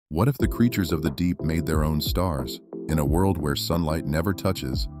What if the creatures of the deep made their own stars? In a world where sunlight never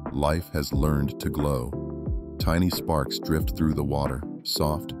touches, life has learned to glow. Tiny sparks drift through the water,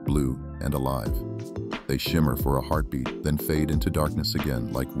 soft, blue, and alive. They shimmer for a heartbeat, then fade into darkness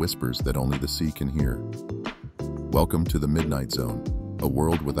again, like whispers that only the sea can hear. Welcome to the Midnight Zone, a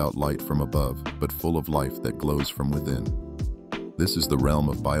world without light from above, but full of life that glows from within. This is the realm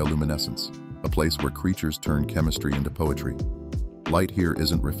of bioluminescence, a place where creatures turn chemistry into poetry. Light here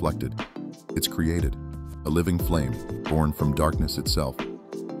isn't reflected, it's created, a living flame born from darkness itself.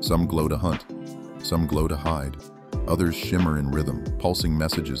 Some glow to hunt, some glow to hide, others shimmer in rhythm, pulsing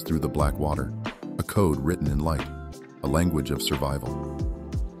messages through the black water, a code written in light, a language of survival.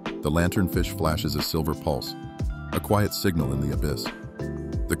 The lanternfish flashes a silver pulse, a quiet signal in the abyss.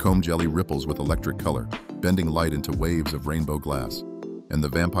 The comb jelly ripples with electric color, bending light into waves of rainbow glass. And the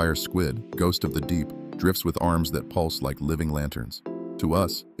vampire squid, ghost of the deep, drifts with arms that pulse like living lanterns. To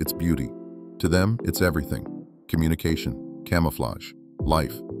us, it's beauty. To them, it's everything. Communication, camouflage,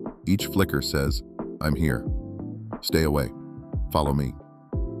 life. Each flicker says, I'm here. Stay away. Follow me.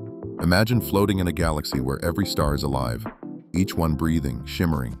 Imagine floating in a galaxy where every star is alive, each one breathing,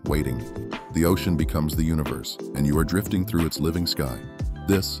 shimmering, waiting. The ocean becomes the universe, and you are drifting through its living sky.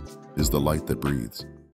 This is the light that breathes.